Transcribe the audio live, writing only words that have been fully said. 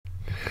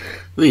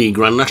The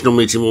Grand National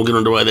meeting will get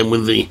underway then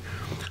with the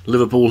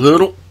Liverpool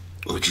hurdle,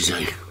 which is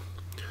a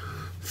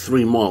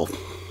 3-mile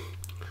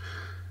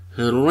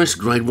hurdle race,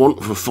 grade 1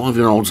 for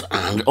 5-year-olds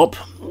and up.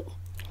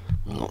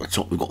 At the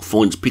top we've got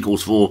Foynes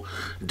Pickles for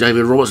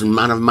David Robertson,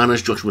 Man of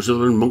Manners, Joshua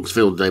Sutherland,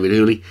 Monksfield, David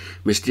Hooley,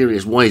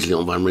 Mysterious Ways,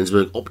 Leon Van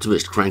Rensburg,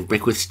 Optimist, Craig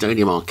Beckwith,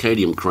 Stadium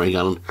Arcadium, Craig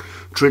Allen,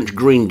 Trench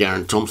Green,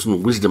 Darren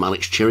Thompson, Wisdom,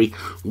 Alex Cherry,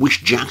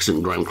 Wish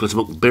Jackson, Graham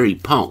Clutterbuck, Berry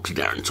Parks,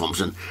 Darren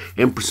Thompson,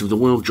 Empress of the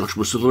World,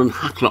 Joshua Sutherland,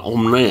 Hackler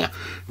Omnair,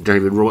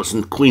 David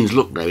Robertson, Queen's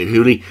Luck, David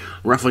Hooley,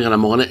 Rafaela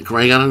Marnet,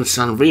 Craig Allen,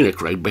 Sanvina,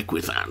 Craig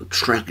Beckwith, and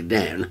Track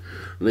Down,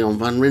 Leon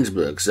Van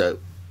Rensburg. So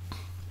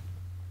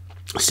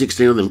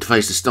 16 of them to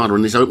face the starter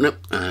in this opener,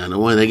 and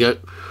away they go.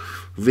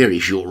 Very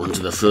short run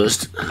to the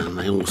first, and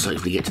they all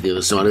safely get to the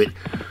other side of it.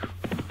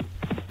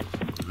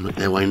 Make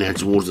their way now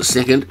towards the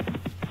second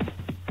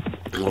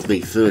of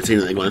the 13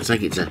 that they're going to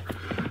take. It's a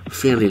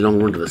fairly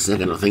long run to the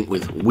second, I think,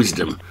 with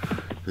Wisdom,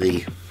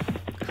 the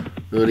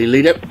early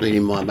leader,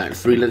 leading by about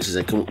 3 lengths as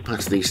they come up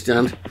past the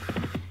stand.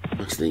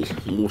 That's the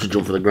water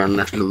jump for the Grand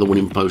National, the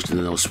winning post, and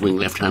then they'll swing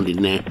left-handed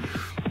now,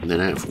 and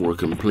then out for a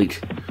complete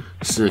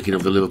circuit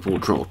of the Liverpool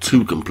track, or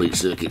 2 complete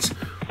circuits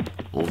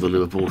of the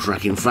Liverpool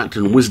track in fact,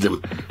 and Wisdom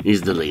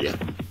is the leader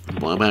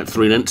by about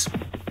 3 lengths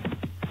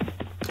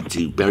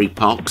to Berry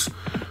Parks,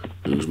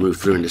 who's moved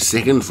through into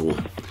second for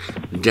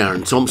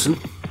Darren Thompson.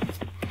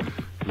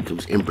 Here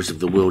comes Empress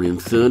of the World in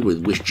third,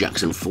 with Wish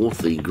Jackson fourth.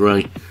 The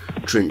grey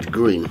Trench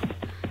Green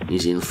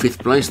is in 5th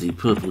place. The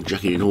purple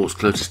jacketed horse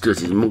closest to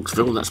it is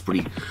Monksfield. That's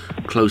pretty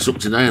close up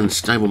today, and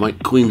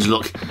stablemate Queen's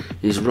Luck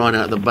is right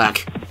out the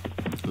back,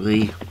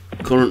 the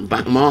current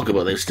back marker,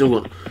 but they've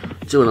still got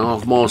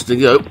 2.5 miles to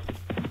go,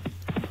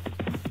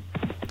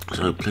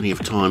 so plenty of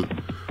time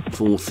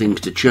for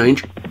things to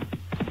change.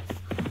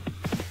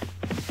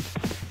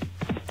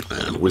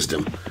 And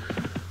Wisdom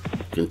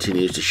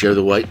continues to show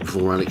the way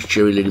for Alex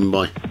Cherry, leading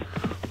by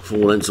 4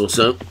 lengths or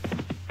so,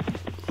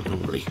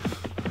 probably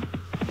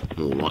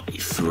more likely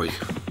 3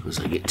 as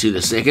they get to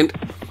the second,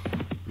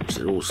 which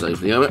they're all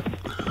safely over.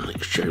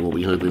 Alex Cherry will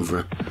be hoping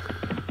for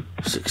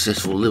a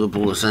successful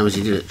Liverpool, the same as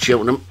he did at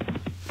Cheltenham.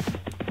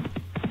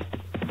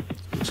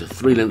 It's a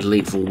 3-length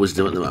lead for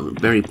Wisdom at the moment.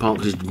 Berry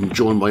Parks is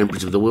joined by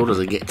Empress of the World as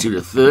they get to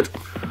the third,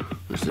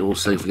 which they're all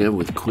safely over,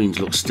 with Queen's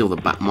Luck still the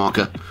back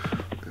marker,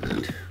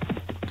 and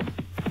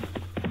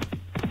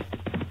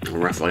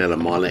Rafaela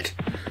Marlet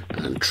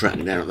and Track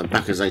Down at the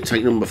back as they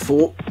take number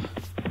 4,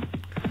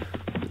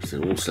 which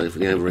they're all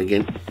safely over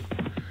again,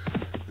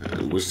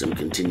 and Wisdom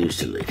continues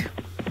to lead.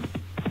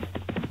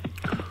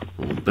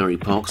 Berry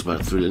Parks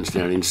about 3 lengths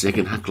down in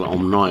second. Hackler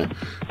Omnair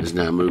has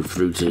now moved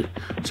through to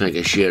take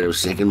a share of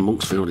second.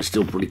 Monksfield is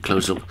still pretty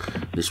close up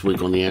this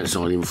week on the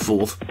outside in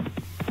 4th.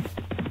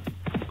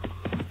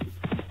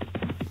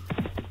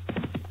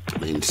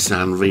 Then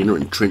Sanvina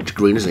and Trench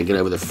Green as they get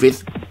over the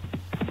 5th.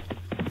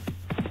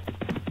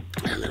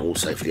 And they're all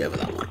safely over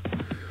that one,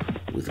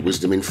 with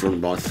Wisdom in front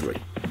by 3.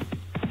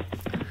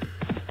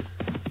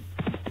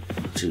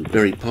 To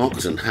Berry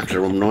Parks and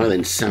Hackler Omnair,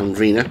 then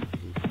Sanvina,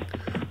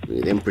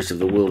 with Empress of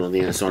the World on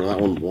the outside of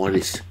that one.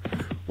 Widest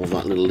of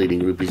that little leading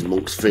group is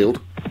Monksfield.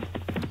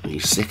 The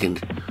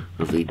second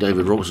of the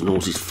David Robertson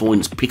horses,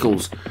 Foynes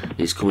Pickles,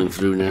 is coming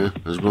through now,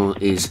 as well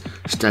as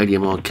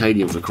Stadium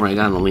Arcadium for Craig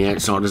Allen on the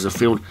outside as the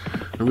field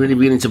are really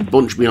beginning to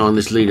bunch behind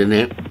this leader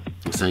now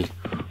as they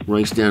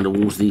race down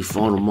towards the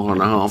final 1.5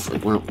 miles. They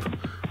went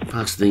up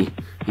past the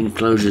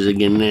enclosures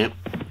again now,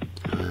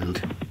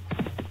 and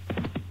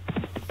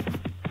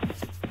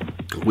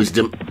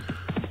Wisdom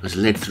has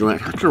led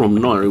throughout. Hackler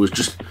Omnair, who was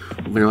just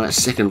been about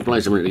 2nd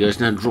place a minute ago, has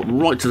now dropped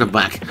right to the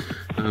back,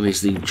 and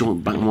it's the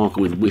joint back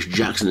marker with Wish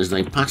Jackson as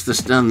they pass the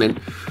stand then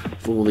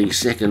for the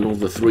second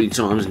of the 3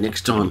 times.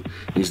 Next time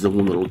is the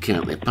one that will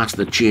count. They pass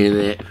the chair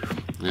there,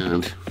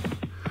 and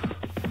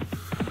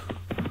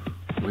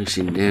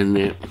racing down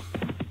there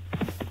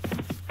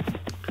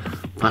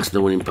past the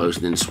winning post,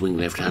 and then swing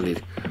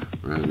left-handed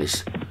around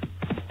this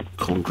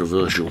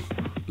controversial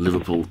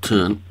Liverpool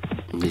turn.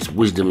 This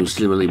Wisdom, who's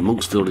still lead.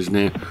 Monksfield is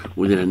now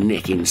within a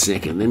neck in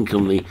second. Then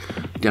come the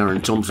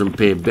Darren Thompson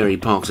pair, Berry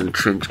Parks and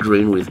Trench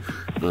Green, with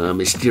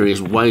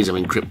Mysterious Ways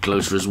having crept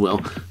closer as well.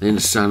 Then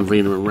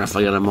Sanvina and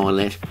Rafaela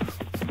Marlet,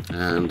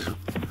 and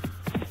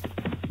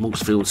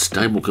Monksfield's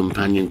stable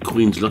companion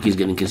Queen's Luck is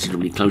getting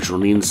considerably closer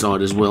on the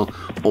inside as well.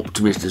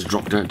 Optimist has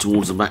dropped out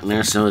towards the back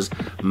now, so has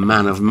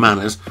Man of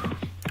Manners.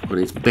 But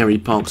it's Berry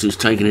Parks who's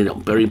taking it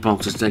up. Berry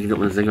Parks has taken it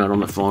up as they go out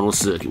on the final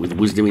circuit, with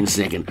Wisdom in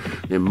second.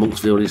 Then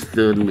Monksfield is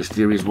third, and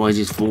Mysterious Ways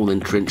is fourth. Then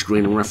Trench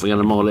Green and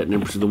Rafaela Marlet and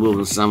Empress of the World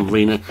and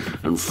Sanvina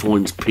and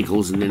Foynes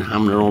Pickles, and then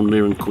Hamner on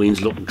near and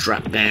Queen's Luck and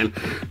Track Down.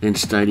 Then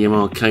Stadium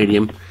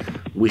Arcadium,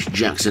 Wish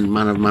Jackson,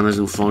 Man of Manners,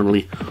 and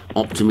finally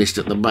Optimist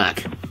at the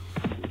back.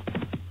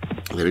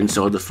 They're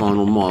inside the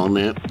final mile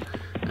now,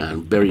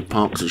 and Berry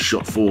Parks has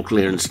shot 4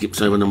 clear and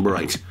skips over number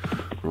 8.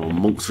 While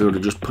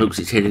Monksfield just pokes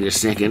its head into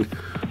second.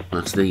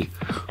 That's the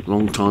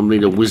long-time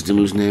leader Wisdom,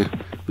 who's now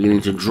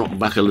beginning to drop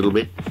back a little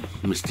bit.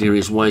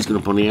 Mysterious Ways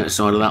going up on the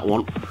outside of that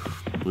one,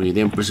 with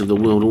the Empress of the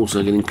World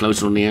also getting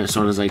closer on the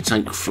outside as they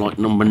take flight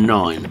number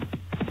 9.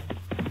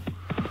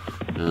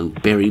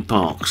 and Berry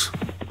Parks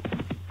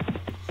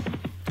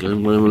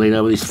going well in the lead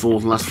over this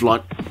fourth last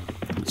flight.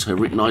 It's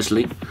over it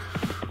nicely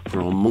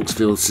from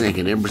Monksfield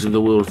second, Empress of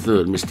the World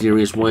third,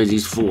 Mysterious Ways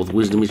is fourth,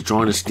 Wisdom is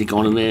trying to stick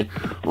on in there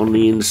on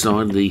the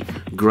inside. The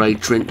grey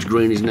trench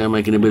green is now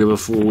making a bit of a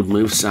forward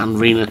move.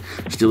 Sandrina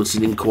still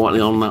sitting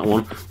quietly on that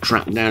one.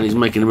 Track down is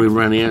making a move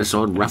around the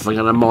outside.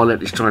 Rafaela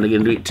Milet is trying to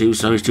get into it too,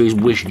 so is to his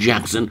Wish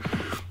Jackson,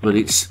 but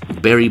it's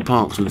Berry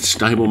Parks with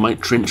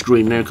stablemate Trench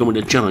Green now coming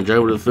to challenge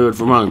over the third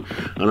from home,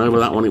 and over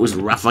that one it was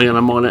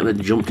Rafaela Milet that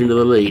jumped into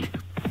the lead.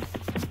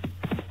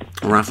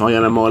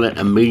 Rafaela Milet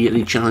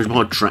immediately challenged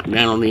by Track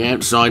Down on the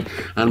outside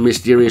and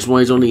Mysterious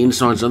Ways on the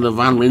inside, so the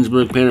Van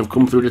Rensburg pair have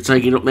come through to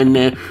take it up then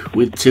now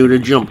with two to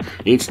jump.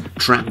 It's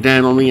Track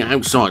Down on the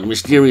outside,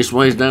 Mysterious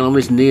Ways down on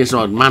this near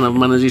side. Man of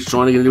Manners is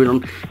trying to get it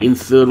on in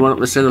third one up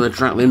the centre of the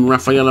track, then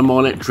Rafaela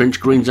Milet, Trench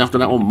Greens after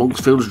that one.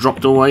 Monksfield's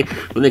dropped away,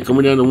 but they're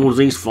coming down towards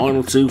these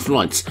final two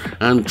flights,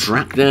 and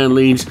Track Down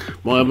leads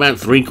by about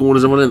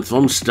 3/4 of a length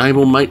from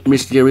stablemate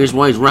Mysterious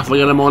Ways.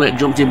 Rafaela Milet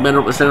jumped in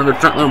better up the centre of the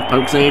track and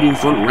pokes ahead in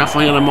front.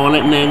 Rafaela Milet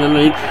now in the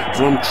lead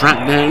from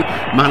Track Down.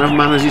 Man of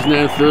Manners is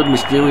now third,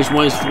 Mysterious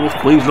Ways fourth,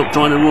 Queen's Luck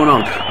trying to run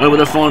on. Over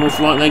the final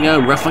flight they go.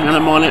 Rafaela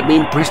Milet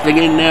being pressed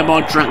again now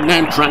by Track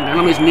Down. Track Down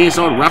on this near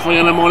side.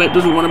 Rafaela Milet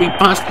doesn't want to be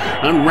passed,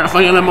 and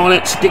Rafaela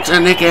Milet sticks her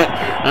neck out,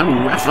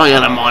 and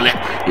Rafaela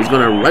Milet is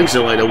going to race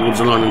away towards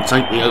the line and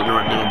take the opener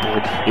at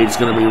Liverpool. It's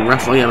going to be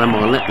Rafaela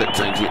Milet that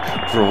takes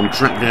it from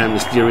Track Down,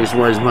 Mysterious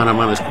Ways, Man of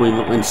Manners, Queen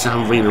Luck, then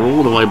Samvina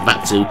all the way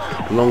back to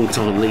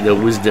long-time leader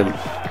Wisdom,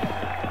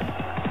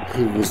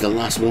 who was the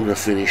last one to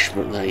finish,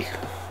 but they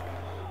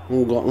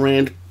all got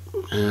round,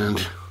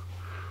 and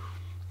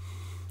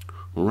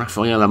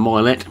Rafaela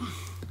Milet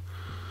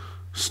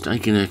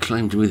staking her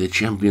claim to be the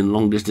champion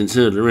long distance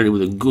hurdler already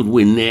with a good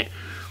win there,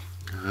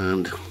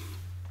 and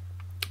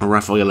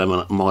Rafaela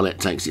Milet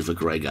takes it for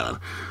Craig Allen.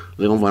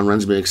 Leon Van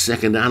Rensburg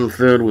second and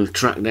third with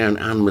Track Down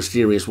and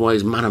Mysterious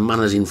Ways. Man of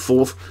Manners in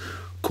fourth.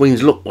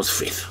 Queen's Luck was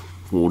fifth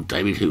for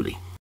David Hooley.